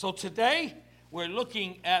So today we're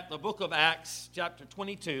looking at the book of Acts, chapter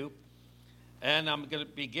 22, and I'm going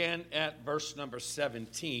to begin at verse number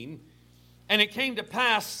 17. And it came to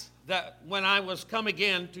pass that when I was come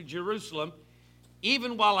again to Jerusalem,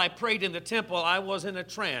 even while I prayed in the temple, I was in a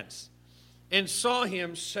trance, and saw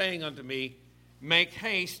him saying unto me, Make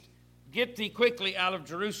haste, get thee quickly out of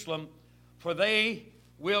Jerusalem, for they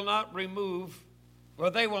will not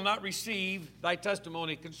receive thy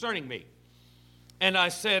testimony concerning me. And I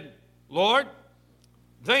said, Lord,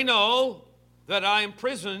 they know that I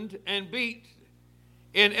imprisoned and beat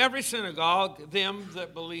in every synagogue them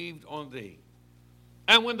that believed on thee.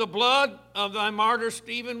 And when the blood of thy martyr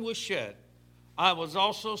Stephen was shed, I was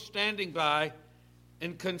also standing by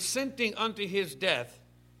and consenting unto his death,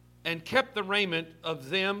 and kept the raiment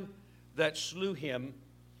of them that slew him.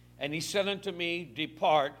 And he said unto me,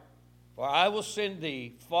 Depart, for I will send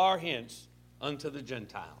thee far hence unto the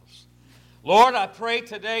Gentiles. Lord, I pray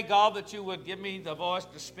today, God, that you would give me the voice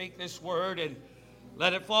to speak this word, and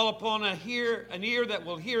let it fall upon an ear that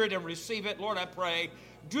will hear it and receive it. Lord, I pray,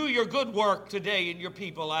 do your good work today in your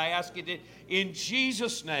people. I ask it in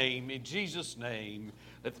Jesus' name, in Jesus' name.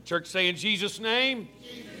 Let the church say, in Jesus' name.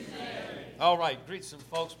 Jesus' name. All right, greet some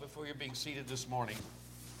folks before you're being seated this morning.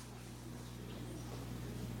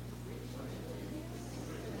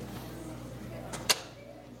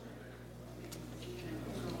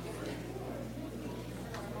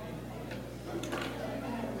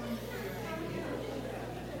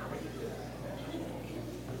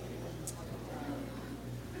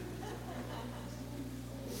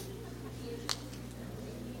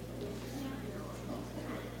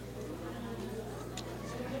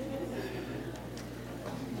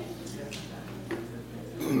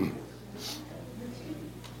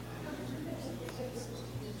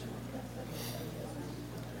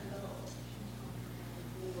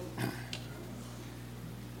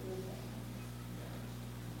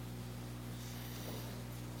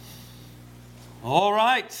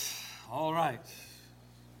 All right.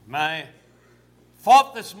 My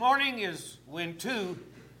thought this morning is when two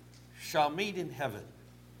shall meet in heaven.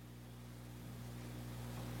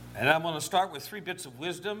 And I'm going to start with 3 bits of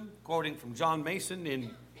wisdom, quoting from John Mason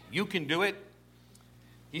in You Can Do It.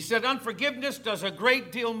 He said, unforgiveness does a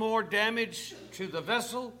great deal more damage to the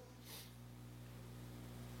vessel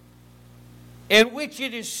in which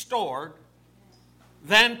it is stored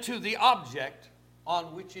than to the object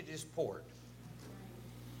on which it is poured.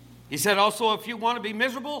 He said also, if you want to be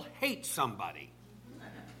miserable, hate somebody.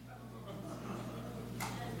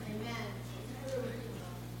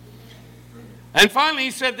 And finally,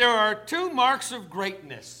 he said there are 2 marks of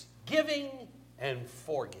greatness, giving and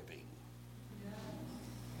forgiving.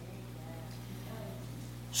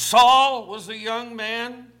 Saul was a young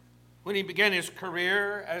man when he began his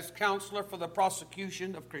career as counselor for the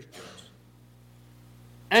prosecution of Christians.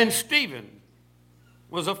 And Stephen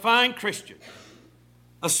was a fine Christian,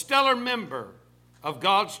 a stellar member of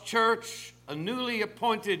God's church, a newly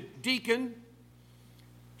appointed deacon,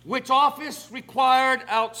 which office required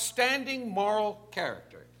outstanding moral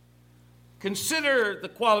character. Consider the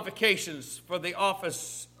qualifications for the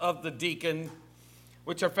office of the deacon,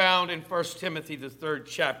 which are found in 1 Timothy, the 3rd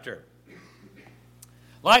chapter.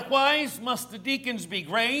 Likewise, must the deacons be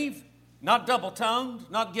grave, not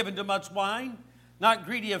double-tongued, not given to much wine, not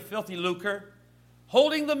greedy of filthy lucre,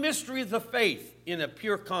 holding the mystery of the faith in a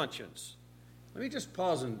pure conscience. Let me just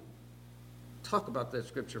pause and talk about that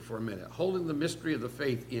scripture for a minute. Holding the mystery of the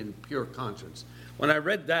faith in pure conscience. When I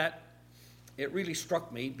read that, it really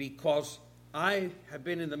struck me because I have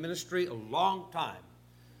been in the ministry a long time,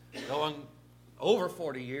 going over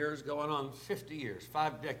 40 years, going on 50 years,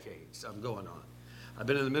 5 decades I'm going on. I've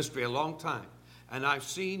been in the ministry a long time, and I've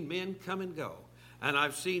seen men come and go, and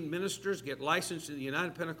I've seen ministers get licensed in the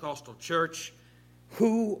United Pentecostal Church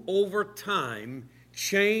who over time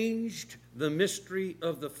changed the mystery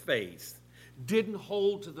of the faith, didn't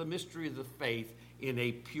hold to the mystery of the faith in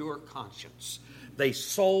a pure conscience. They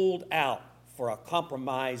sold out for a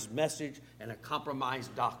compromised message and a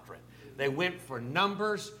compromised doctrine. They went for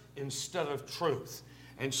numbers instead of truth.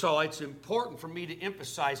 And so it's important for me to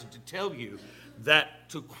emphasize and to tell you that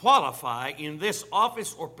to qualify in this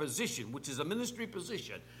office or position, which is a ministry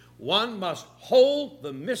position, one must hold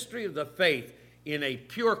the mystery of the faith in a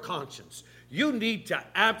pure conscience. You need to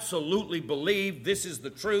absolutely believe this is the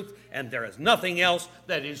truth, and there is nothing else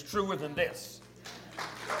that is truer than this.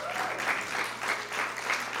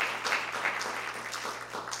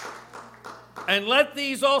 And let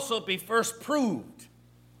these also be first proved.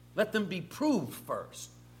 Let them be proved first.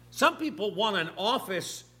 Some people want an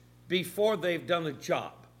office before they've done a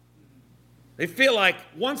job. They feel like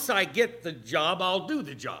once I get the job, I'll do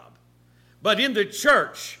the job. But in the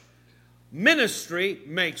church, ministry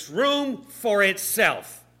makes room for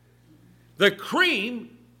itself. The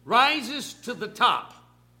cream rises to the top.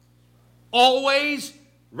 Always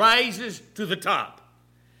rises to the top.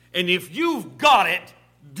 And if you've got it,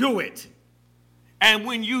 do it. And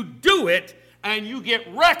when you do it and you get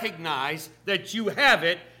recognized that you have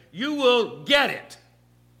it, you will get it.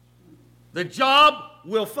 The job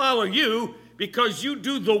will follow you because you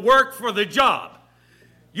do the work for the job.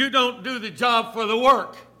 You don't do the job for the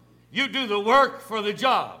work. You do the work for the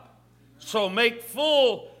job. So make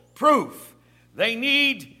full proof. They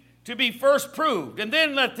need to be first proved, and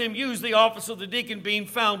then let them use the office of the deacon, being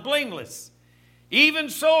found blameless. Even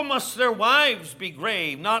so must their wives be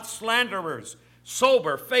grave, not slanderers,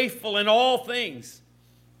 sober, faithful in all things.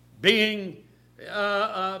 Being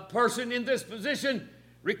a person in this position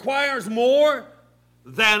requires more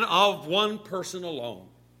than of one person alone.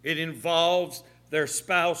 It involves their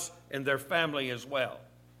spouse and their family as well.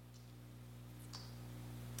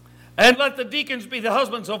 And let the deacons be the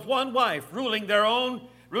husbands of one wife, ruling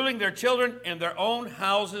their children and their own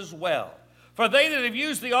houses well. For they that have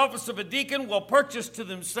used the office of a deacon will purchase to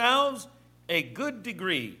themselves a good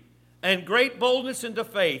degree and great boldness into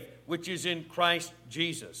faith, which is in Christ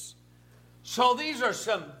Jesus. So these are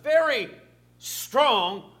some very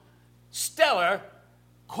strong, stellar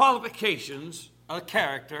qualifications of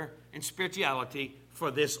character and spirituality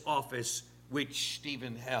for this office which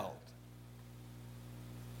Stephen held.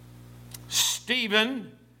 Stephen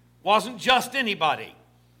wasn't just anybody.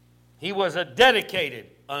 He was a dedicated,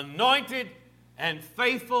 anointed, and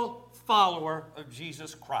faithful follower of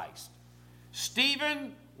Jesus Christ.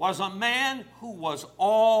 Stephen was a man who was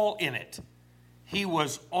all in it. He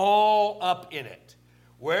was all up in it.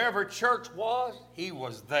 Wherever church was, he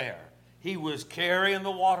was there. He was carrying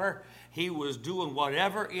the water. He was doing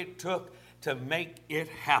whatever it took to make it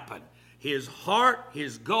happen. His heart,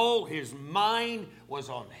 his goal, his mind was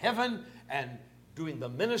on heaven and doing the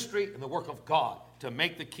ministry and the work of God to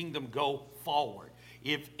make the kingdom go forward.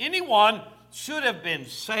 If anyone should have been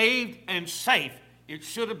saved and safe, it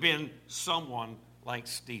should have been someone like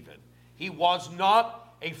Stephen. He was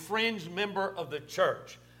not a fringe member of the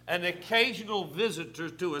church, an occasional visitor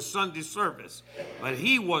to a Sunday service, but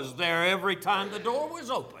he was there every time the door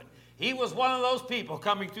was open. He was one of those people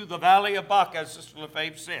coming through the valley of Baca, as Sister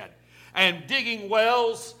LaFave said, and digging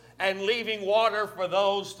wells and leaving water for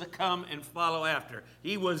those to come and follow after.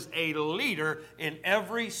 He was a leader in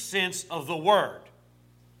every sense of the word.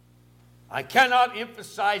 I cannot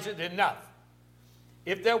emphasize it enough.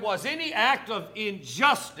 If there was any act of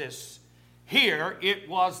injustice here, it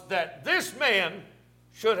was that this man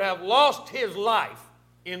should have lost his life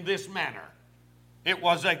in this manner. It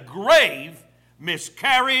was a grave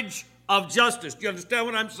miscarriage of justice. Do you understand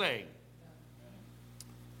what I'm saying?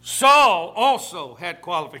 Saul also had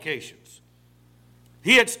qualifications.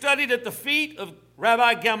 He had studied at the feet of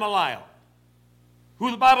Rabbi Gamaliel,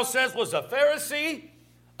 who the Bible says was a Pharisee,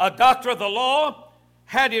 a doctor of the law,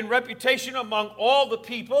 had in reputation among all the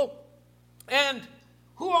people, and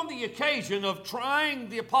who on the occasion of trying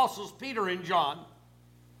the apostles Peter and John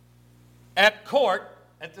at court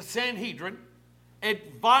at the Sanhedrin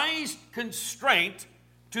advised constraint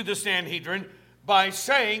to the Sanhedrin by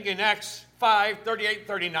saying in Acts 5, 38,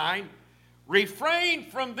 39, refrain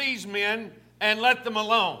from these men and let them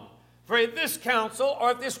alone. For if this counsel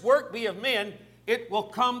or if this work be of men, it will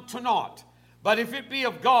come to naught. But if it be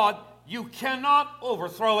of God, you cannot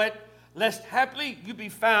overthrow it, lest haply you be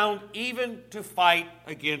found even to fight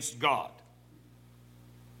against God.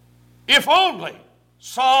 If only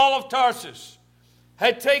Saul of Tarsus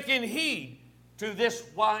had taken heed to this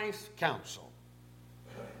wise counsel.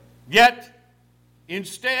 Yet,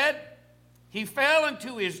 instead, he fell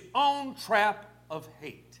into his own trap of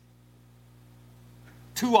hate.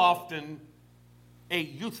 Too often, a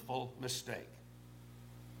youthful mistake.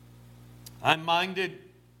 I'm minded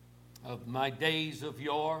of my days of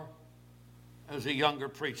yore as a younger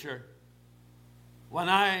preacher, when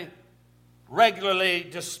I regularly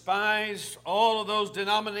despised all of those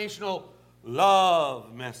denominational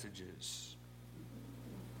love messages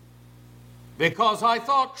because I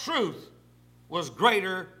thought truth was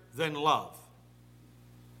greater than love.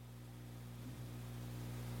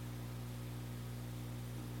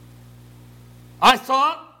 I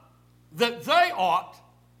thought that they ought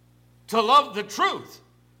to love the truth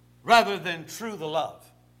rather than true the love.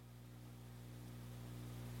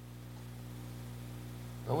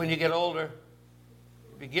 But when you get older,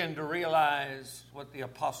 you begin to realize what the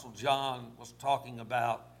Apostle John was talking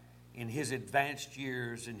about in his advanced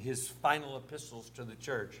years, in his final epistles to the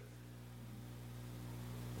church.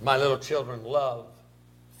 My little children, love,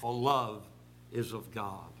 for love is of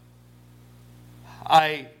God.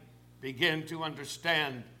 I begin to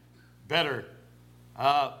understand better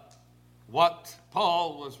what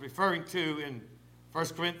Paul was referring to in 1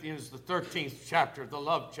 Corinthians, the 13th chapter, the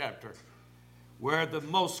love chapter, where the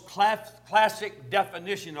most classic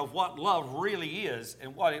definition of what love really is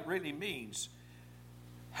and what it really means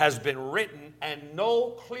has been written, and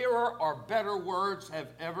no clearer or better words have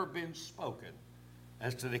ever been spoken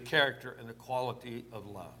as to the character and the quality of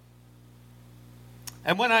love.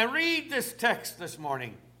 And when I read this text this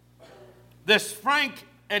morning, this frank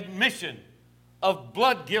admission of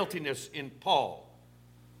blood guiltiness in Paul,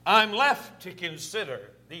 I'm left to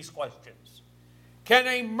consider these questions. Can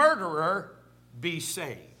a murderer be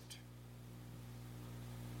saved?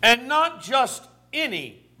 And not just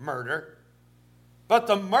any murder, but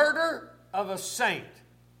the murder of a saint,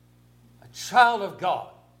 a child of God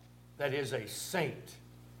that is a saint.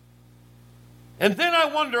 And then I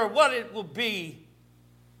wonder what it will be,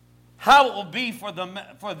 how it will be for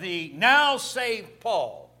the now saved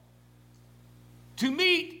Paul to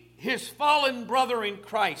meet his fallen brother in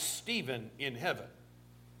Christ, Stephen, in heaven.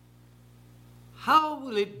 How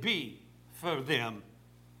will it be for them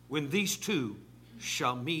when these two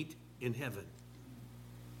shall meet in heaven?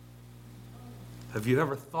 Have you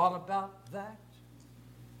ever thought about that?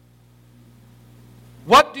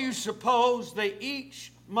 What do you suppose they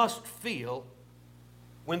each must feel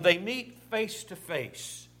when they meet face to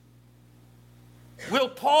face? Will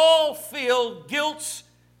Paul feel guilt's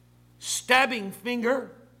stabbing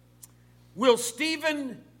finger? Will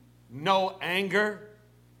Stephen know anger?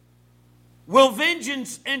 Will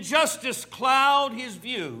vengeance and justice cloud his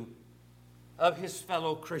view of his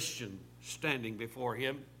fellow Christian standing before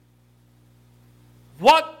him?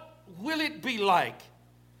 What will it be like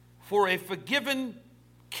for a forgiven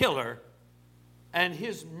killer and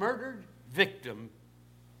his murdered victim?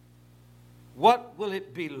 What will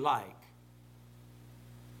it be like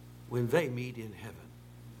when they meet in heaven?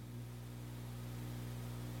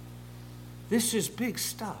 This is big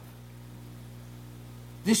stuff.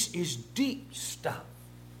 This is deep stuff.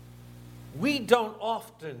 We don't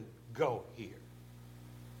often go here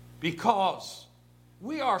because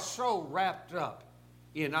we are so wrapped up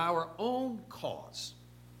in our own cause,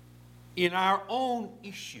 in our own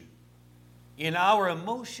issue, in our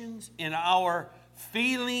emotions, in our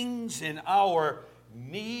feelings, in our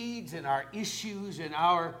needs, in our issues, in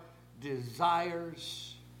our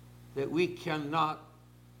desires, that we cannot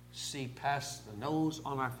see past the nose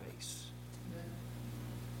on our face.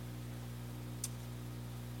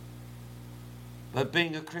 But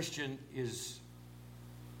being a Christian is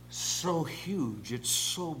so huge, it's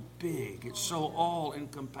so big, it's so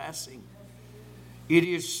all-encompassing. It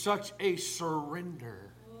is such a surrender.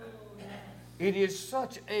 It is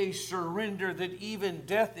such a surrender that even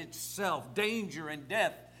death itself, danger and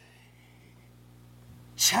death,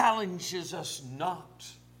 challenges us not.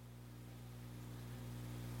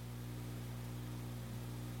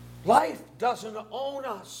 Life doesn't own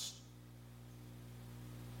us.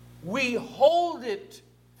 We hold it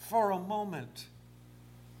for a moment,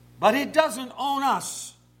 but it doesn't own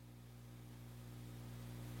us.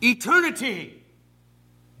 Eternity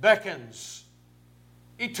beckons.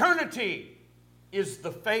 Eternity is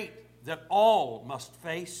the fate that all must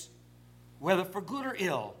face, whether for good or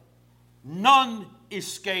ill. None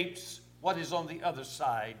escapes what is on the other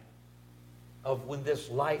side of when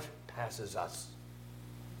this life passes us.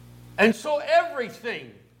 And so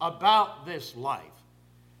everything about this life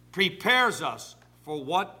prepares us for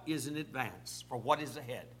what is in advance, for what is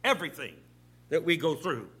ahead. Everything that we go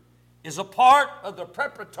through is a part of the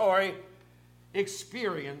preparatory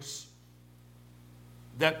experience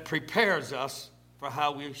that prepares us for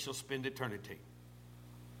how we shall spend eternity.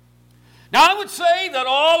 Now, I would say that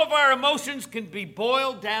all of our emotions can be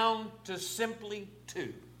boiled down to simply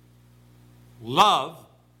two: love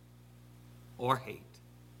or hate.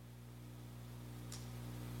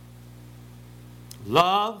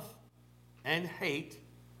 Love and hate,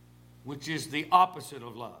 which is the opposite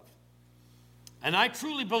of love. And I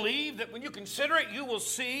truly believe that when you consider it, you will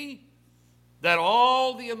see that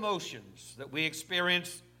all the emotions that we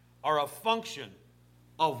experience are a function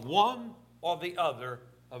of one or the other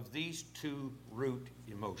of these two root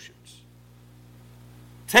emotions.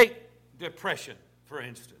 Take depression, for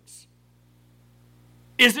instance.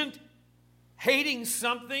 Isn't it hating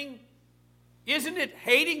something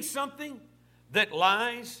that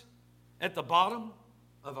lies at the bottom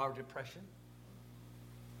of our depression?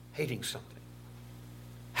 Hating something.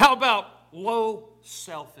 How about low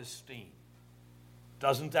self-esteem?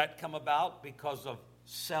 Doesn't that come about because of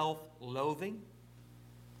self-loathing?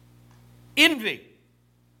 Envy.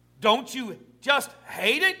 Don't you just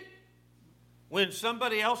hate it when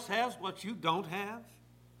somebody else has what you don't have?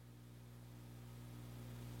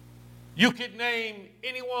 You could name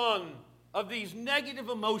any one of these negative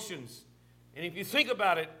emotions, and if you think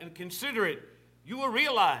about it and consider it, you will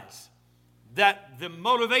realize that the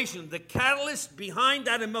motivation, the catalyst behind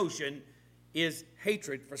that emotion is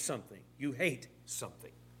hatred for something. You hate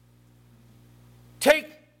something. Take,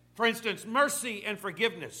 for instance, mercy and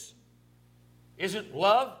forgiveness. Isn't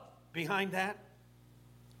love behind that?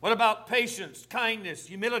 What about patience, kindness,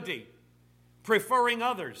 humility, preferring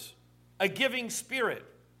others, a giving spirit,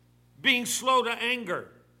 being slow to anger,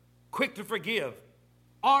 quick to forgive?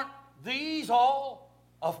 Aren't these all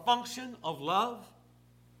a function of love?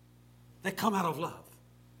 They come out of love.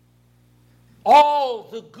 All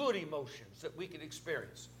the good emotions that we can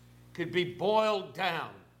experience could be boiled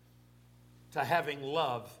down to having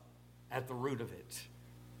love at the root of it.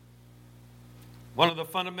 One of the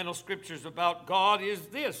fundamental scriptures about God is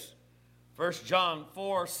this. 1 John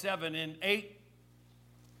 4, 7, and 8.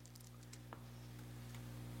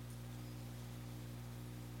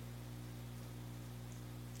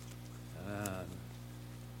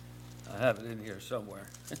 I have it in here somewhere.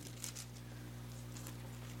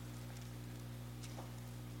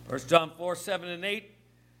 1 John 4, 7, and 8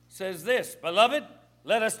 says this, Beloved,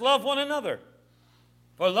 let us love one another,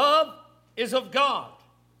 for love is of God,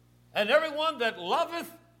 and everyone that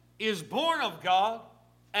loveth is born of God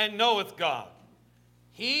and knoweth God.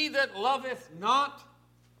 He that loveth not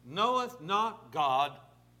knoweth not God,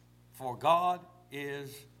 for God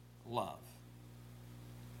is love.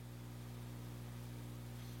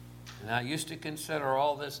 And I used to consider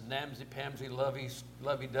all this namsy-pamsy,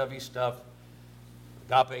 lovey-dovey stuff,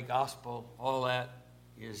 agape gospel, all that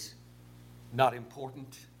is not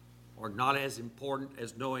important, or not as important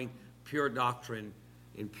as knowing pure doctrine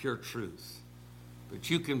and pure truth. But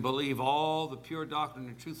you can believe all the pure doctrine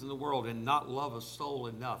and truth in the world and not love a soul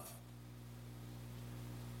enough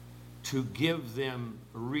to give them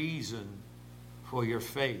reason for your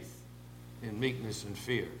faith in meekness and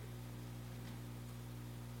fear.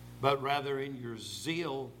 But rather in your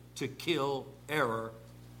zeal to kill error,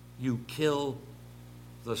 you kill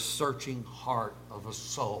the searching heart of a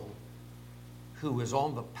soul who is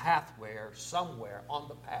on the pathway, somewhere on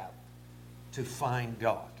the path to find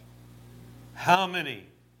God. How many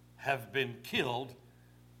have been killed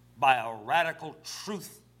by a radical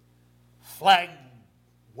truth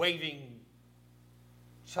flag-waving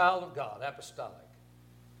child of God, apostolic?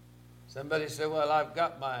 Somebody said, well, I've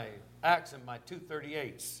got my axe and my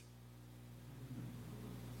 238s.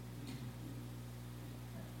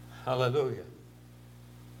 Hallelujah.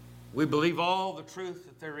 We believe all the truth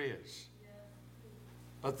that there is.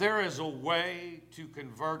 But there is a way to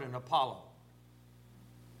convert an Apollo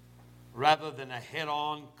rather than a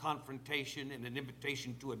head-on confrontation and an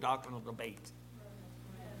invitation to a doctrinal debate.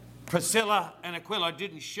 Priscilla and Aquila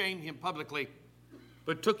didn't shame him publicly,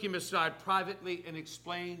 but took him aside privately and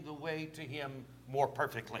explained the way to him more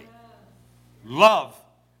perfectly. Love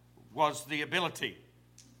was the ability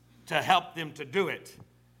to help them to do it.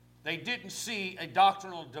 They didn't see a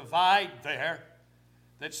doctrinal divide there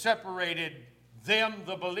that separated them,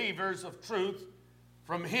 the believers of truth,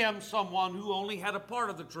 from him, someone who only had a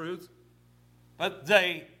part of the truth. But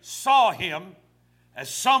they saw him as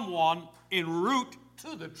someone en route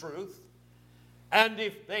to the truth. And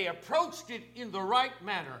if they approached it in the right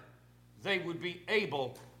manner, they would be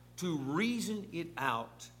able to reason it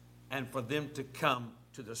out and for them to come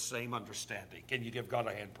to the same understanding. Can you give God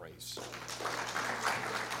a hand praise?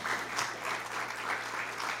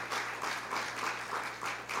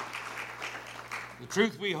 The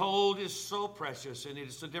truth we hold is so precious, and it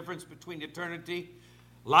is the difference between eternity,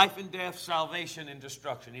 life and death, salvation and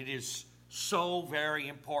destruction. It is so very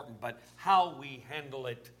important, but how we handle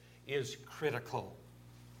it is critical.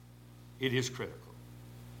 It is critical.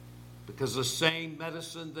 Because the same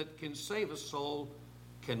medicine that can save a soul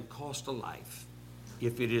can cost a life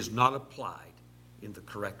if it is not applied in the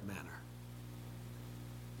correct manner.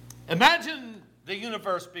 Imagine the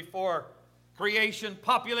universe before creation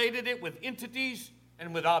populated it with entities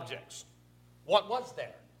and with objects. What was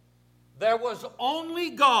there? There was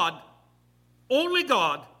only God,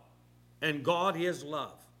 and God is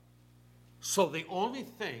love. So the only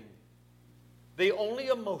thing, the only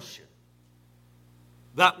emotion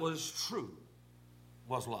that was true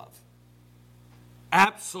was love.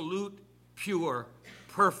 Absolute, pure,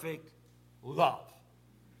 perfect love.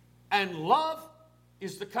 And love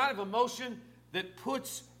is the kind of emotion that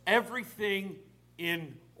puts everything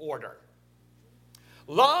in order.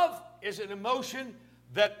 Love is an emotion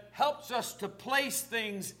that helps us to place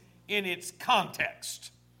things in its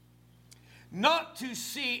context. Not to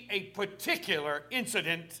see a particular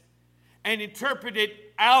incident and interpret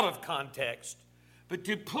it out of context, but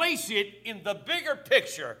to place it in the bigger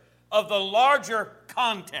picture of the larger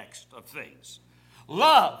context of things.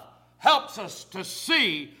 Love helps us to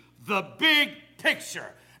see the big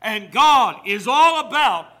picture, and God is all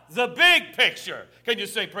about the big picture. Can you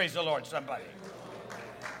say praise the Lord, somebody?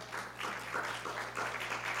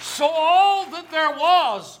 So all that there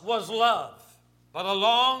was love. But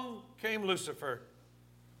along came Lucifer,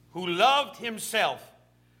 who loved himself,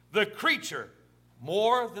 the creature,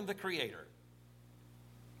 more than the Creator.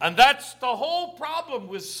 And that's the whole problem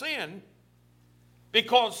with sin,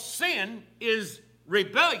 because sin is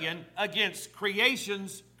rebellion against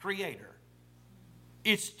creation's Creator.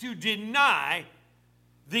 It's to deny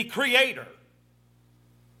the Creator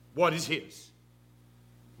what is His,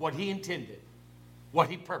 what He intended, what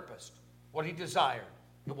He purposed, what He desired,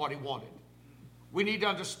 and what He wanted. We need to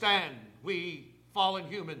understand, we fallen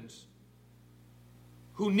humans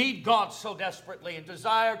who need God so desperately and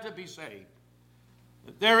desire to be saved,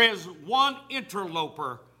 that there is one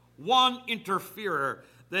interloper, one interferer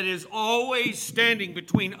that is always standing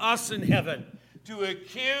between us and heaven to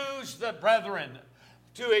accuse the brethren,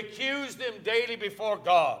 to accuse them daily before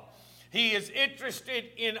God. He is interested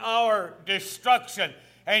in our destruction,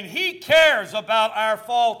 and He cares about our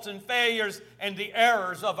faults and failures and the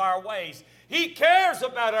errors of our ways. He cares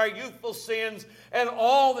about our youthful sins and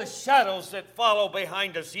all the shadows that follow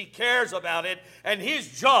behind us. He cares about it, and His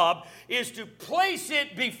job is to place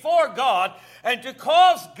it before God and to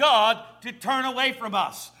cause God to turn away from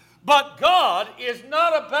us. But God is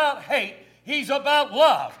not about hate. He's about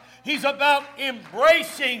love. He's about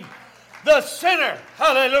embracing the sinner.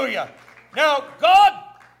 Hallelujah. Now, God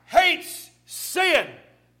hates sin,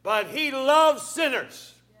 but He loves sinners.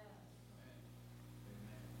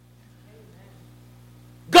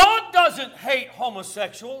 God doesn't hate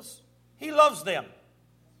homosexuals. He loves them.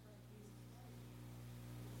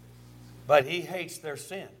 But He hates their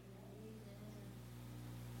sin.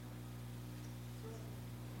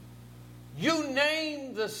 You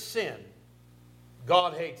name the sin,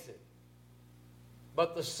 God hates it.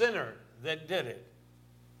 But the sinner that did it,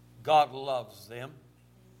 God loves them.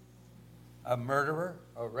 A murderer,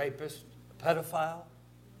 a rapist, a pedophile,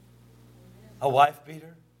 a wife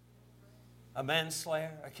beater, a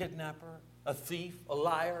manslayer, a kidnapper, a thief, a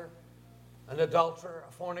liar, an adulterer,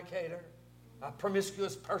 a fornicator, a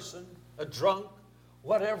promiscuous person, a drunk,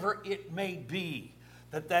 whatever it may be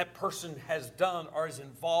that person has done or is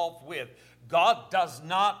involved with. God does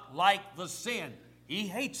not like the sin. He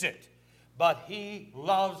hates it. But He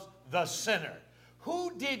loves the sinner.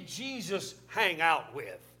 Who did Jesus hang out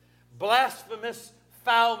with? Blasphemous,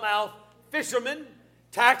 foul-mouthed fishermen,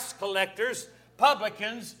 tax collectors,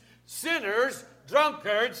 publicans, sinners,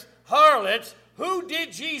 drunkards, harlots. Who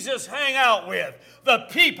did Jesus hang out with? The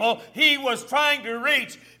people He was trying to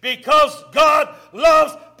reach, because God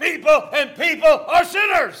loves people and people are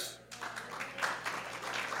sinners.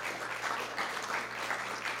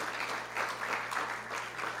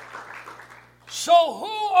 So who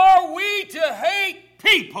are we to hate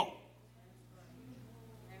people?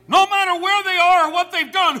 No matter where they are or what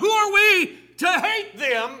they've done, who are we to hate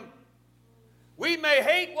them? We may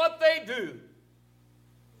hate what they do,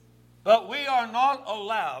 but we are not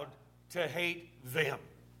allowed to hate them.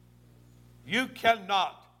 You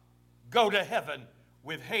cannot go to heaven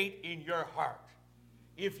with hate in your heart.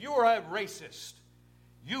 If you're a racist,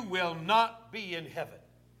 you will not be in heaven.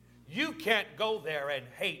 You can't go there and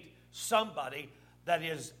hate somebody that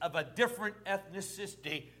is of a different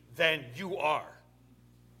ethnicity than you are.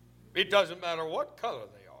 It doesn't matter what color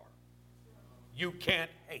they are. You can't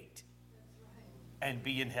hate and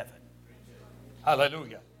be in heaven.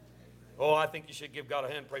 Hallelujah. Oh, I think you should give God a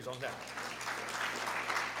hand praise on that.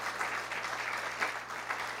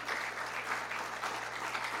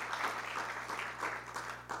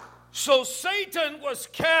 So Satan was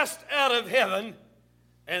cast out of heaven,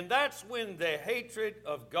 and that's when the hatred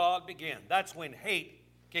of God began. That's when hate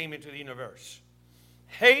came into the universe.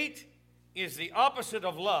 Hate is the opposite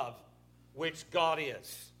of love, which God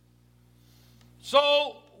is.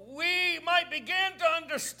 So we might begin to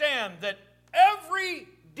understand that every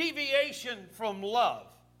deviation from love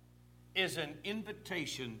is an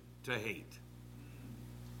invitation to hate.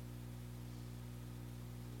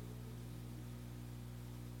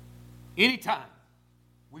 Anytime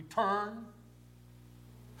we turn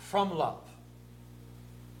from love,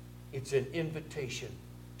 it's an invitation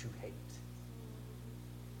to hate.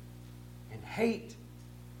 And hate,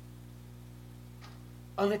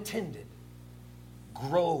 unattended,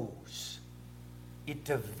 grows it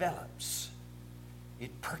develops,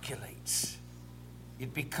 it percolates,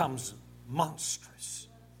 it becomes monstrous.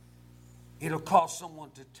 It'll cause someone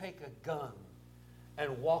to take a gun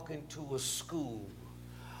and walk into a school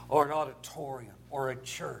or an auditorium or a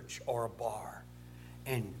church or a bar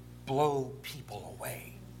and blow people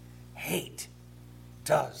away. Hate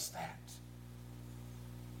does that.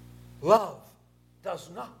 Love does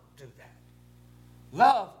not do that.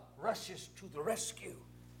 Love rushes to the rescue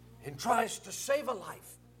and tries to save a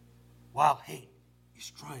life, while hate is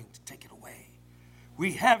trying to take it away.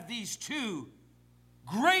 We have these two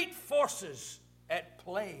great forces at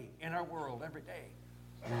play in our world every day.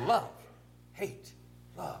 Love, hate,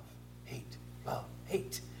 love, hate, love,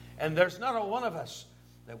 hate. And there's not a one of us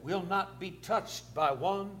that will not be touched by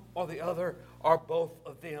one or the other or both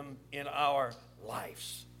of them in our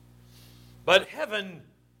lives. But heaven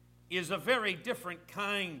is a very different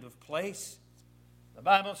kind of place. The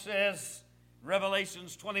Bible says,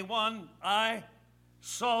 Revelations 21, I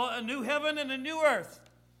saw a new heaven and a new earth.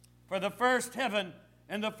 For the first heaven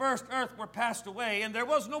and the first earth were passed away, and there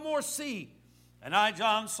was no more sea. And I,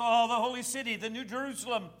 John, saw the holy city, the new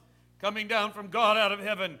Jerusalem, coming down from God out of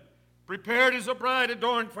heaven, prepared as a bride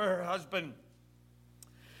adorned for her husband.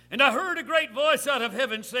 And I heard a great voice out of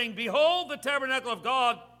heaven saying, Behold, the tabernacle of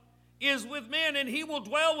God is with men, and he will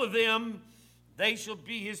dwell with them. They shall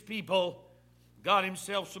be his people. God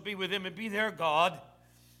himself shall be with them and be their God.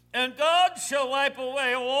 And God shall wipe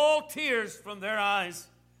away all tears from their eyes.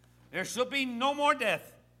 There shall be no more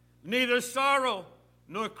death, neither sorrow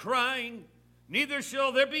nor crying, neither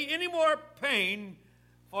shall there be any more pain,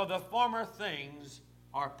 for the former things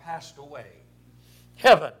are passed away.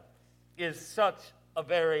 Heaven is such a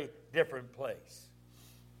very different place.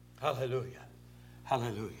 Hallelujah.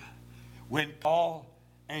 Hallelujah. When Paul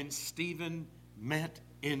and Stephen met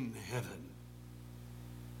in heaven,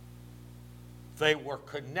 they were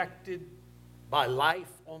connected by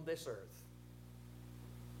life on this earth.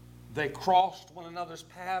 They crossed one another's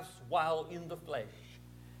paths while in the flesh,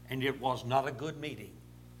 and it was not a good meeting.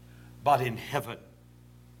 But in heaven,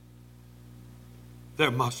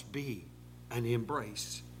 there must be an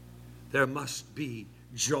embrace. There must be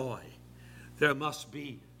joy. There must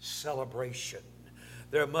be celebration.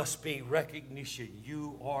 There must be recognition.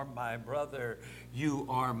 You are my brother. You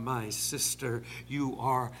are my sister. You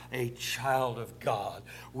are a child of God.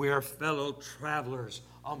 We are fellow travelers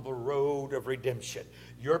on the road of redemption.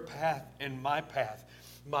 Your path and my path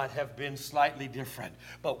might have been slightly different,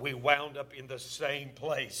 but we wound up in the same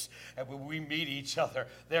place. And when we meet each other,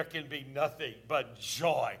 there can be nothing but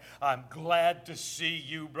joy. I'm glad to see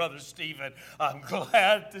you, Brother Stephen. I'm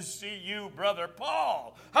glad to see you, Brother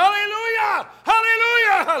Paul. Hallelujah!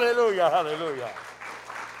 Hallelujah! Hallelujah! Hallelujah!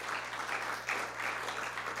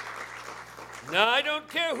 Now, I don't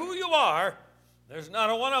care who you are. There's not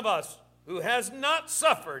a one of us who has not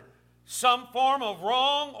suffered some form of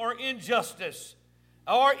wrong or injustice,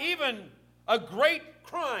 or even a great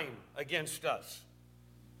crime against us.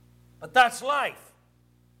 But that's life.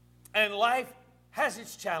 And life has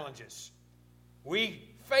its challenges. We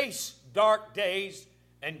face dark days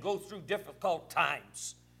and go through difficult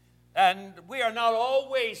times. And we are not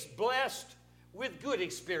always blessed with good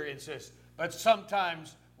experiences, but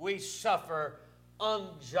sometimes we suffer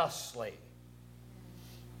unjustly.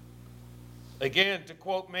 Again, to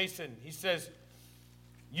quote Mason, he says,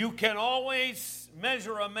 you can always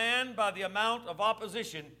measure a man by the amount of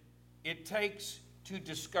opposition it takes to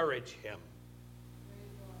discourage him.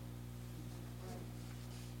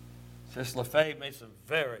 Sister LaFave made some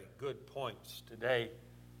very good points today.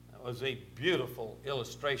 That was a beautiful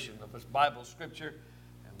illustration of this Bible scripture,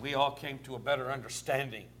 and we all came to a better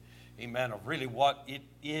understanding, amen, of really what it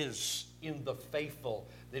is in the faithful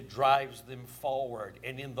that drives them forward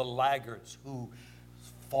and in the laggards who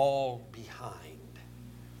fall behind.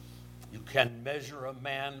 You can measure a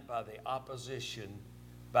man by the opposition,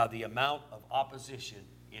 by the amount of opposition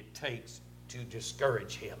it takes to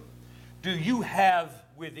discourage him. Do you have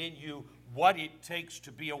within you what it takes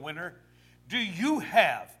to be a winner? Do you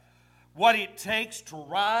have what it takes to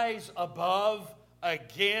rise above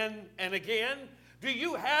again and again? Do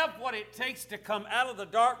you have what it takes to come out of the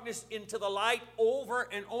darkness into the light over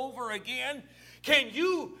and over again? Can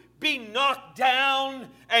you be knocked down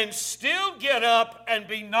and still get up and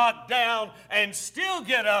be knocked down and still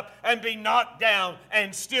get up and be knocked down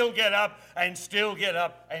and still get up and still get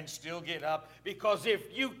up and still get up? Because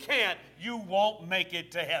if you can't, you won't make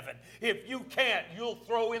it to heaven. If you can't, you'll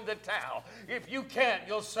throw in the towel. If you can't,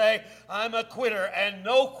 you'll say, I'm a quitter. And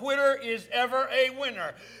no quitter is ever a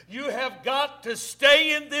winner. You have got to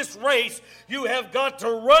stay in this race. You have got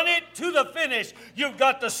to run it to the finish. You've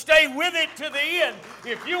got to stay with it to the end.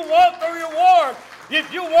 If you want the reward,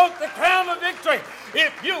 if you want the crown of victory,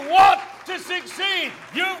 if you want to succeed,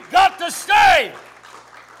 you've got to stay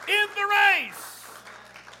in the race.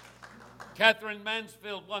 Catherine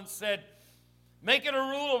Mansfield once said, make it a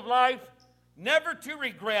rule of life never to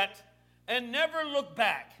regret and never look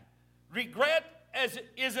back. Regret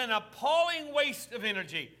is an appalling waste of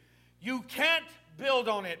energy. You can't build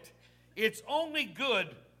on it. It's only good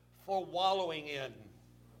for wallowing in.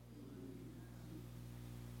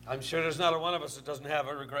 I'm sure there's not a one of us that doesn't have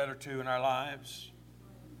a regret or two in our lives.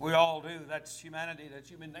 We all do. That's humanity. That's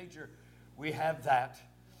human nature. We have that.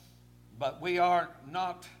 But we are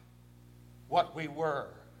not what we were.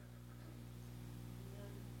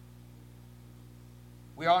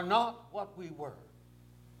 We are not what we were.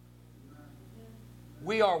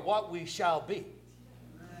 We are what we shall be.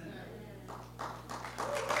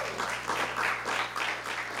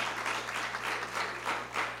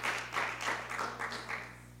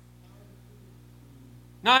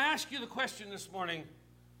 Now I ask you the question this morning,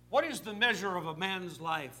 what is the measure of a man's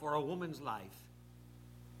life or a woman's life?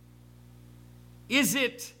 Is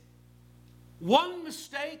it one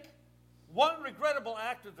mistake, one regrettable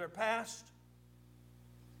act of their past,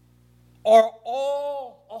 or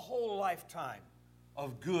a whole lifetime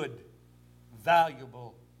of good,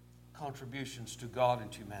 valuable contributions to God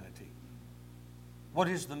and humanity? What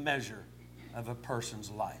is the measure of a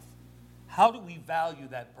person's life? How do we value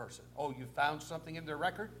that person? Oh, you found something in their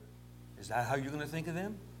record? Is that how you're going to think of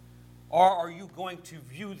them? Or are you going to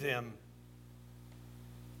view them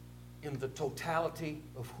in the totality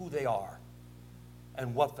of who they are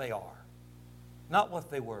and what they are? Not what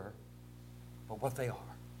they were, but what they are.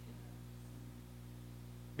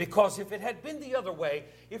 Because if it had been the other way,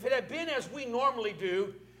 if it had been as we normally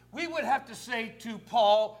do, we would have to say to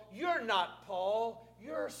Paul, you're not Paul,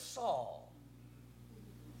 you're Saul.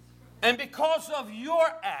 And because of your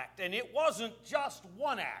act, and it wasn't just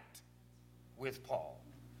one act with Paul,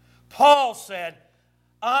 Paul said,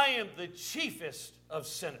 I am the chiefest of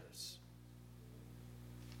sinners.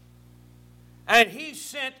 And he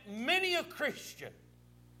sent many a Christian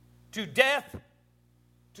to death,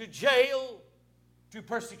 to jail, to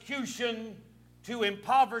persecution, to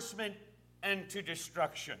impoverishment, and to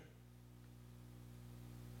destruction.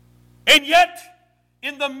 And yet,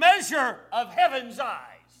 in the measure of heaven's eyes,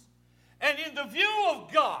 and in the view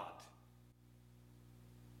of God,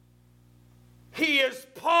 he is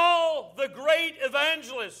Paul, the great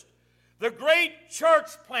evangelist, the great church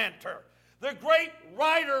planter, the great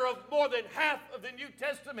writer of more than half of the New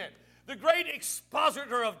Testament, the great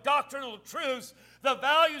expositor of doctrinal truths, the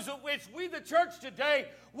values of which we, the church today,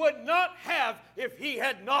 would not have if he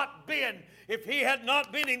had not been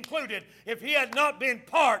included, if he had not been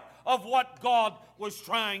part of what God was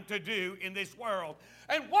trying to do in this world.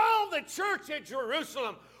 And while the church at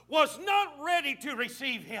Jerusalem was not ready to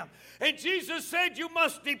receive him, and Jesus said, you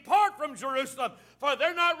must depart from Jerusalem, for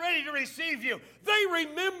they're not ready to receive you. They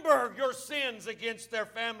remember your sins against their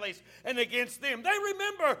families and against them. They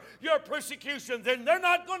remember your persecutions, and they're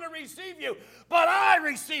not going to receive you. But I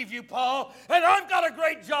receive you, Paul, and I've got a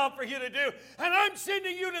great job for you to do, and I'm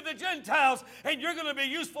sending you to the Gentiles, and you're going to be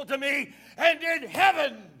useful to me. And in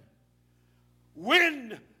heaven,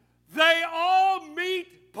 when they all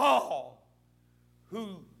meet Paul,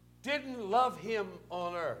 who didn't love him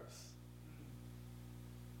on earth,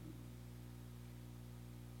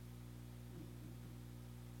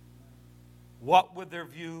 what would their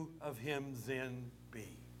view of him then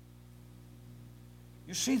be?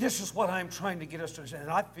 You see, this is what I'm trying to get us to understand.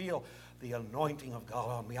 And I feel the anointing of God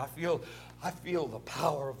on me. I feel the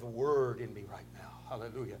power of the Word in me right now.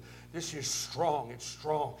 Hallelujah. This is strong. It's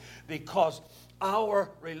strong because our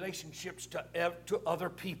relationships to other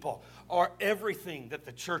people are everything that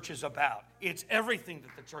the church is about. It's everything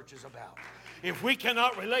that the church is about. If we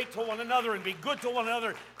cannot relate to one another and be good to one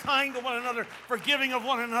another, kind to one another, forgiving of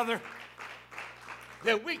one another,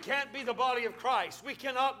 then we can't be the body of Christ. We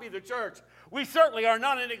cannot be the church. We certainly are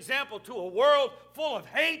not an example to a world full of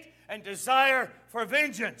hate and desire for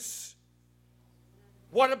vengeance.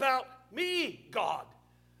 What about me, God?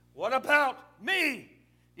 What about me?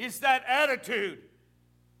 Is that attitude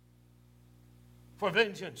for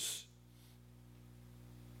vengeance.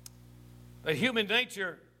 But human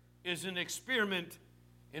nature is an experiment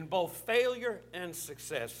in both failure and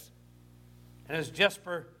success. And as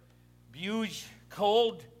Jesper Buge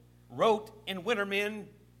wrote in Wintermen,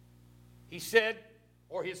 he said,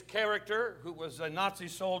 or his character, who was a Nazi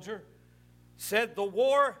soldier, said the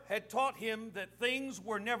war had taught him that things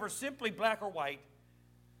were never simply black or white.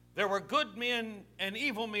 There were good men and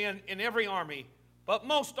evil men in every army, but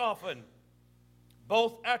most often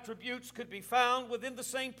both attributes could be found within the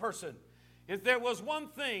same person. If there was one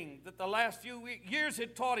thing that the last few years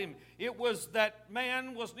had taught him, it was that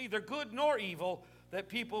man was neither good nor evil, that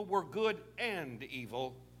people were good and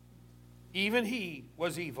evil. Even he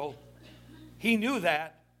was evil. He knew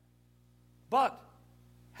that. But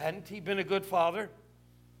hadn't he been a good father?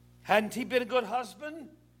 Hadn't he been a good husband?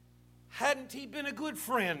 Hadn't he been a good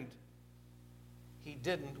friend? He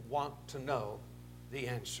didn't want to know the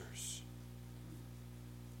answers.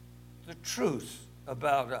 The truth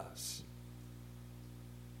about us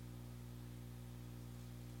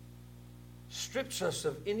strips us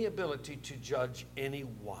of any ability to judge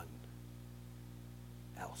anyone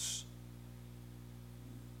else.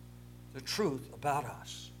 The truth about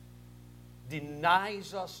us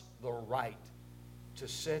denies us the right to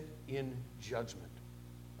sit in judgment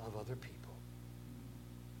of other people.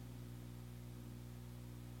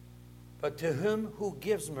 But to him who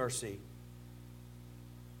gives mercy,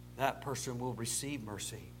 that person will receive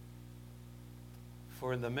mercy.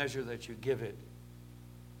 For in the measure that you give it,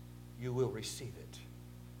 you will receive it.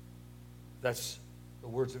 That's the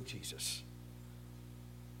words of Jesus.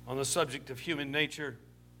 On the subject of human nature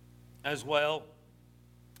as well,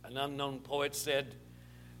 an unknown poet said,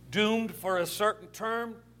 doomed for a certain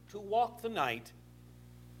term to walk the night,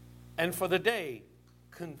 and for the day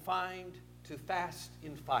confined to fast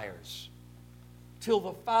in fires, till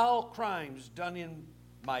the foul crimes done in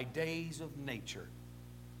my days of nature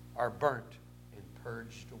are burnt and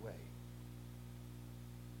purged away.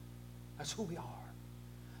 That's who we are.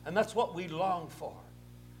 And that's what we long for.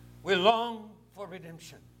 We long for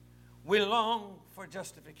redemption. We long for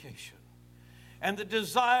justification. And the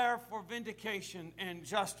desire for vindication and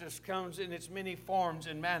justice comes in its many forms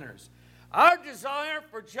and manners. Our desire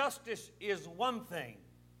for justice is one thing,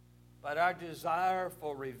 but our desire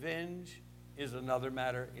for revenge is another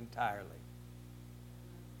matter entirely.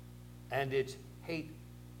 And it's hate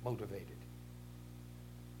motivated.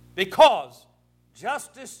 Because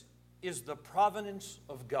justice is the providence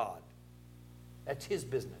of God. That's his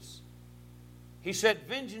business. He said,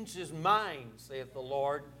 vengeance is mine, saith the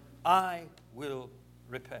Lord, I will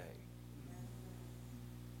repay.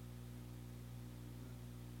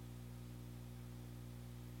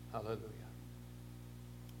 Hallelujah.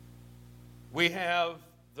 We have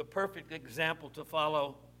the perfect example to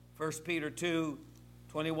follow. 1 Peter 2,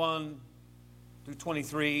 21 through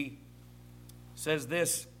 23 says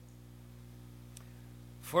this,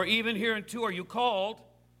 for even hereunto are you called,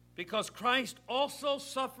 because Christ also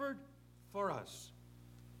suffered for us,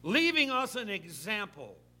 leaving us an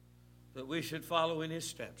example that we should follow in his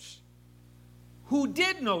steps, who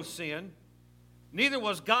did no sin, neither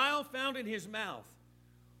was guile found in his mouth,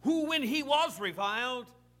 who when he was reviled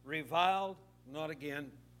not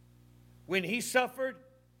again. When he suffered,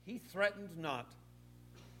 he threatened not,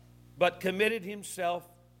 but committed himself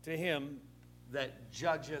to him that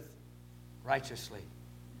judgeth righteously.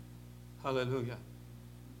 Hallelujah.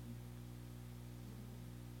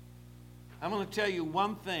 I'm going to tell you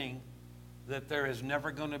one thing that there is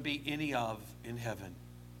never going to be any of in heaven,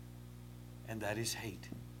 and that is hate.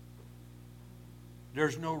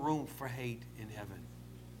 There's no room for hate in heaven.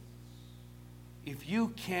 If you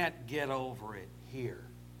can't get over it here,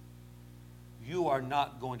 you are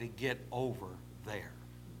not going to get over there.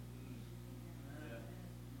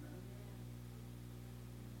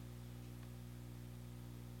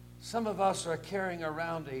 Some of us are carrying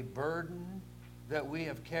around a burden that we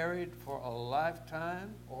have carried for a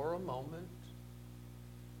lifetime or a moment.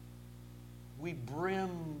 We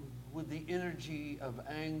brim with the energy of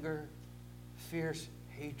anger, fierce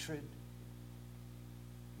hatred.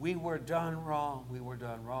 We were done wrong, we were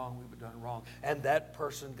done wrong, we were done wrong. And that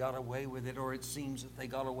person got away with it, or it seems that they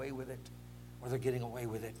got away with it, or they're getting away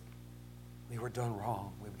with it. We were done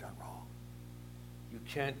wrong, we were done wrong. You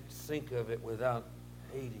can't think of it without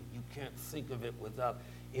hating. You can't think of it without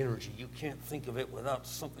energy. You can't think of it without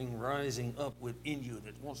something rising up within you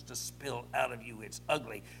that wants to spill out of you. It's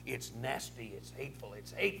ugly, it's nasty, it's hateful,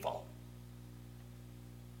 it's hateful.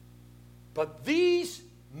 But these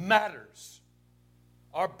matters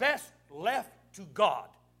are best left to God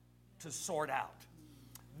to sort out.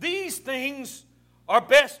 These things are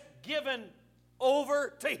best given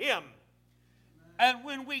over to him. And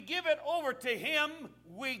when we give it over to him,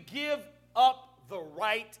 we give up the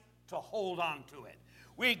right to hold on to it.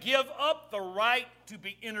 We give up the right to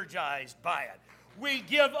be energized by it. we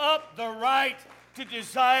give up the right to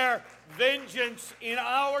desire vengeance in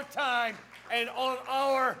our time and on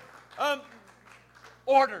our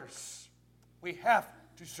orders. We have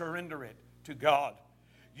to surrender it to God.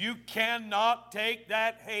 You cannot take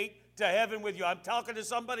that hate to heaven with you. I'm talking to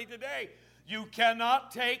somebody today. You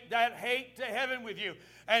cannot take that hate to heaven with you.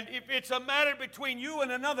 And if it's a matter between you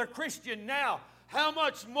and another Christian now, how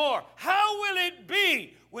much more? How will it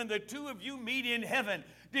be when the two of you meet in heaven?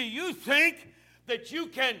 Do you think that you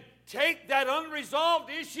can take that unresolved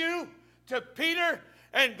issue to Peter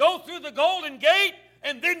and go through the golden gate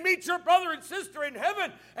and then meet your brother and sister in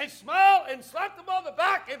heaven and smile and slap them on the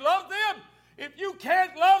back and love them? If you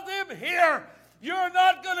can't love them here, you're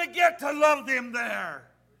not going to get to love them there.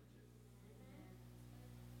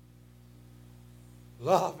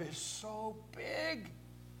 Love is so big.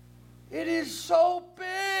 It is so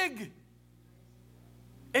big.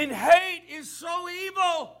 And hate is so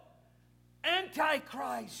evil.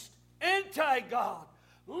 Antichrist, anti-God,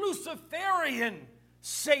 Luciferian,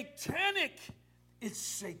 satanic. It's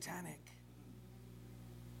satanic.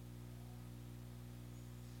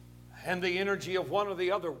 And the energy of one or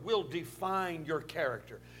the other will define your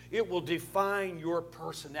character. It will define your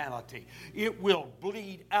personality. It will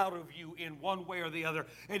bleed out of you in one way or the other,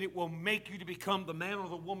 and it will make you to become the man or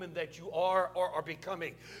the woman that you are or are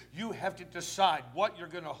becoming. You have to decide what you're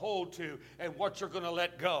going to hold to and what you're going to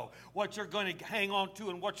let go, what you're going to hang on to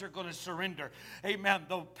and what you're going to surrender. Amen.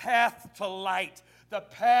 The path to light. The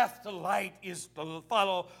path to light is to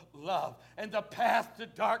follow love. And the path to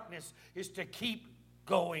darkness is to keep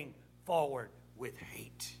going forward with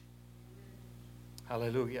hate.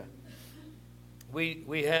 Hallelujah.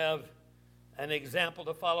 We have an example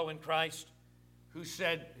to follow in Christ who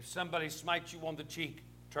said, if somebody smites you on the cheek,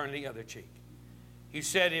 turn the other cheek. He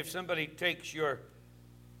said, if somebody takes your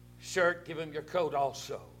shirt, give them your coat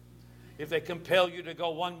also. If they compel you to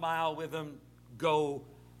go 1 mile with them, go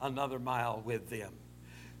another mile with them.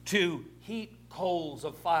 To heap coals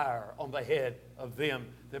of fire on the head of them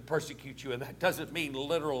that persecute you. And that doesn't mean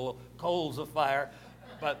literal coals of fire,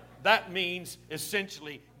 but that means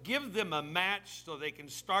essentially give them a match so they can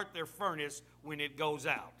start their furnace when it goes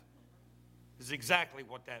out. Is exactly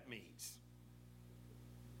what that means.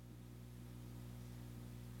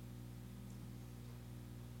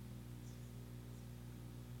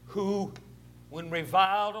 Who, when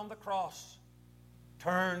reviled on the cross,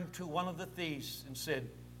 turned to one of the thieves and said,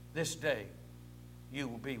 this day you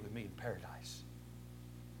will be with me in paradise.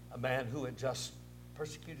 A man who had just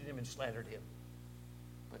persecuted him and slandered him,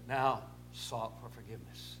 but now sought for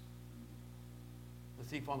forgiveness. The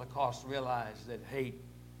thief on the cross realized that hate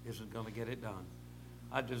isn't going to get it done.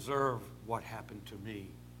 I deserve what happened to me.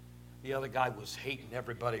 The other guy was hating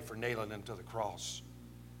everybody for nailing him to the cross.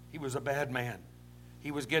 He was a bad man.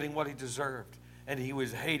 He was getting what he deserved, and he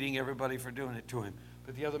was hating everybody for doing it to him.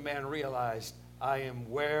 But the other man realized, I am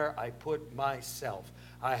where I put myself.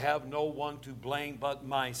 I have no one to blame but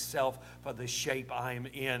myself for the shape I'm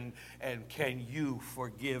in. And can you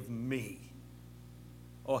forgive me?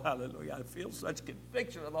 Oh, hallelujah. I feel such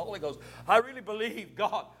conviction of the Holy Ghost. I really believe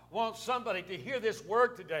God wants somebody to hear this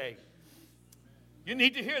word today. You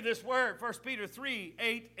need to hear this word. 1 Peter 3,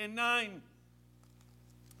 8 and 9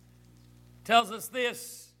 tells us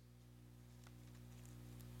this.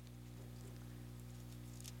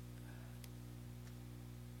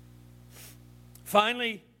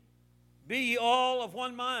 Finally, be ye all of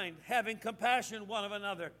one mind, having compassion one of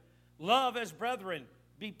another. Love as brethren.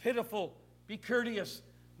 Be pitiful. Be courteous.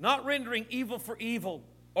 Not rendering evil for evil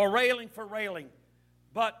or railing for railing,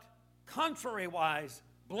 but contrariwise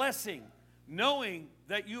blessing, knowing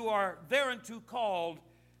that you are thereunto called,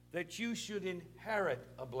 that you should inherit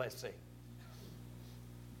a blessing.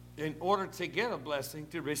 In order to get a blessing,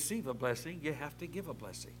 to receive a blessing, you have to give a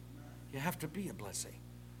blessing. You have to be a blessing.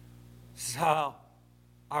 This is how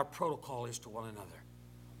our protocol is to one another.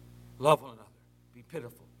 Love one another. Be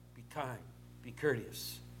pitiful. Be kind. Be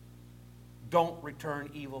courteous. Don't return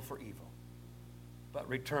evil for evil, but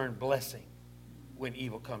return blessing when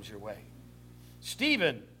evil comes your way.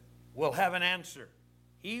 Stephen will have an answer.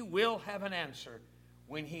 He will have an answer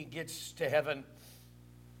when he gets to heaven.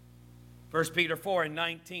 1 Peter 4 and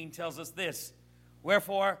 19 tells us this.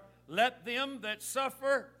 Wherefore, let them that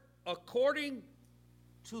suffer according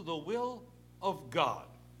to the will of God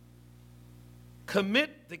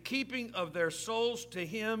commit the keeping of their souls to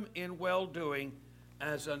him in well-doing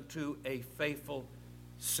as unto a faithful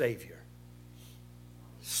Savior.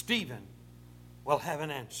 Stephen will have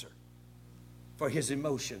an answer for his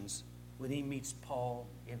emotions when he meets Paul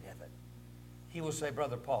in heaven. He will say,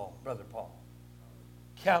 Brother Paul,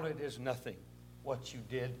 count it as nothing what you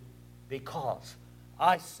did, because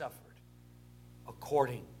I suffered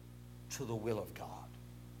according to the will of God.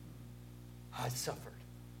 I suffered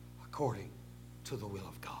according to the will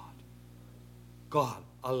of God. God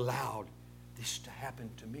allowed this to happen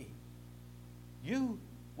to me. You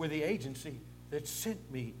were the agency that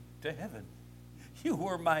sent me to heaven. You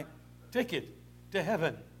were my ticket to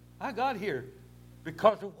heaven. I got here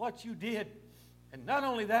because of what you did. And not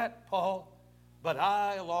only that, Paul, but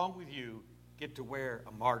I, along with you, get to wear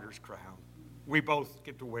a martyr's crown. We both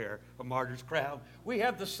get to wear a martyr's crown. We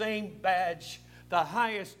have the same badge, the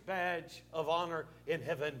highest badge of honor in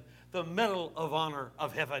heaven. The Medal of Honor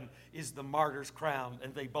of heaven is the martyr's crown,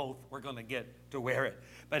 and they both were going to get to wear it.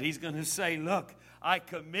 But he's going to say, look, I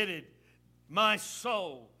committed my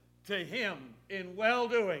soul to him in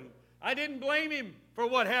well-doing. I didn't blame him for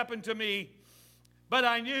what happened to me, but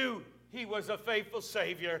I knew he was a faithful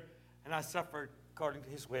Savior, and I suffered according to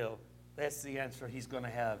his will. That's the answer he's going to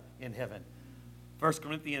have in heaven. 1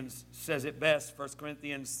 Corinthians says it best, 1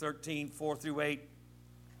 Corinthians 13, 4 through 8.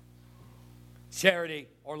 Charity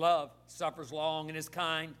or love suffers long and is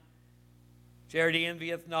kind. Charity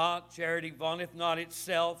envieth not. Charity vaunteth not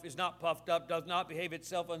itself, is not puffed up, does not behave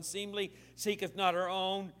itself unseemly, seeketh not her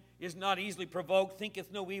own, is not easily provoked,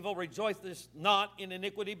 thinketh no evil, rejoiceth not in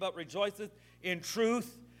iniquity, but rejoiceth in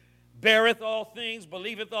truth, beareth all things,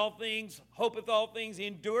 believeth all things, hopeth all things,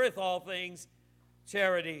 endureth all things.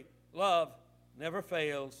 Charity, love, never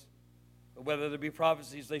fails. But whether there be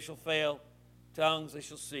prophecies, they shall fail. Tongues, they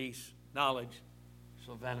shall cease. Knowledge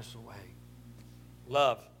shall vanish away.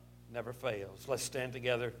 Love never fails. Let's stand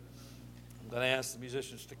together. I'm going to ask the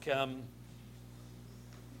musicians to come.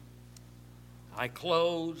 I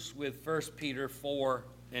close with 1 Peter 4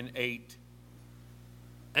 and 8.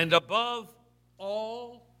 And above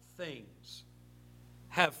all things,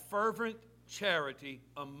 have fervent charity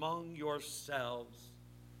among yourselves,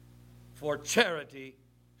 for charity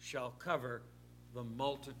shall cover the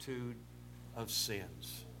multitude of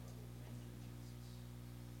sins.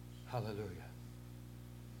 Hallelujah.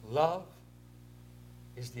 Love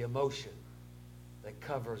is the emotion that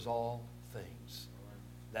covers all things,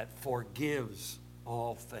 that forgives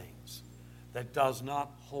all things, that does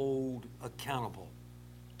not hold accountable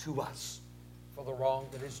to us for the wrong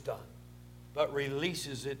that is done, but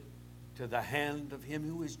releases it to the hand of him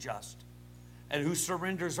who is just and who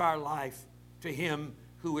surrenders our life to him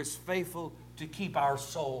who is faithful to keep our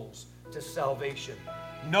souls to salvation,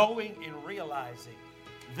 knowing and realizing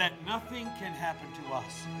that nothing can happen to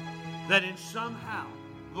us that in somehow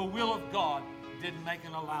the will of God didn't make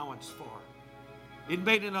an allowance for. It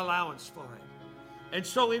made an allowance for it. And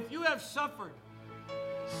so if you have suffered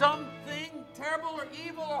something terrible or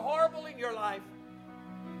evil or horrible in your life,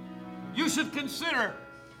 you should consider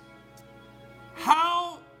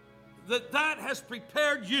how that has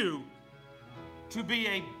prepared you to be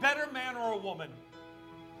a better man or a woman,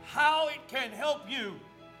 how it can help you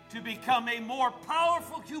to become a more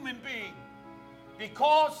powerful human being,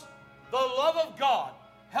 because the love of God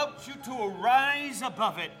helps you to arise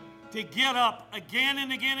above it, to get up again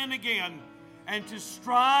and again and again, and to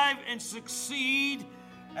strive and succeed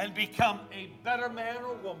and become a better man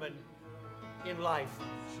or woman in life,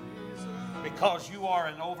 because you are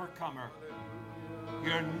an overcomer.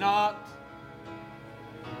 You're not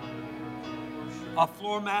a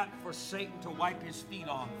floor mat for Satan to wipe his feet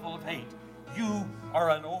on, full of hate. You are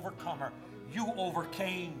an overcomer. You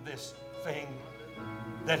overcame this thing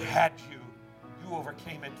that had you. You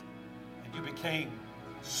overcame it, and you became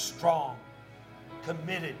strong,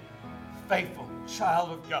 committed, faithful child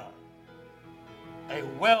of God, a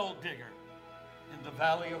well digger in the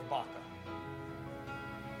valley of Baca,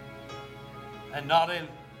 and not a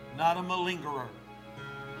malingerer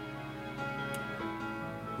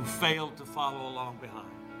who failed to follow along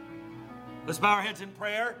behind. Let's bow our heads in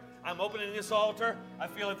prayer. I'm opening this altar. I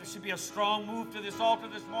feel like there should be a strong move to this altar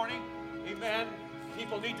this morning. Amen.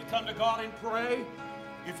 People need to come to God and pray.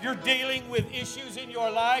 If you're dealing with issues in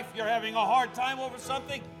your life, you're having a hard time over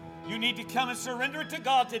something, you need to come and surrender it to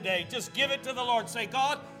God today. Just give it to the Lord. Say,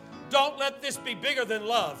 God, don't let this be bigger than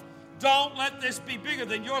love. Don't let this be bigger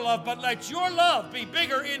than your love, but let your love be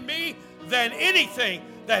bigger in me than anything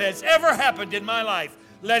that has ever happened in my life.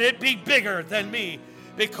 Let it be bigger than me,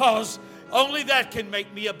 because only that can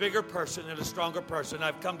make me a bigger person and a stronger person.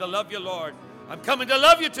 I've come to love you, Lord. I'm coming to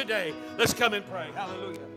love you today. Let's come and pray. Hallelujah.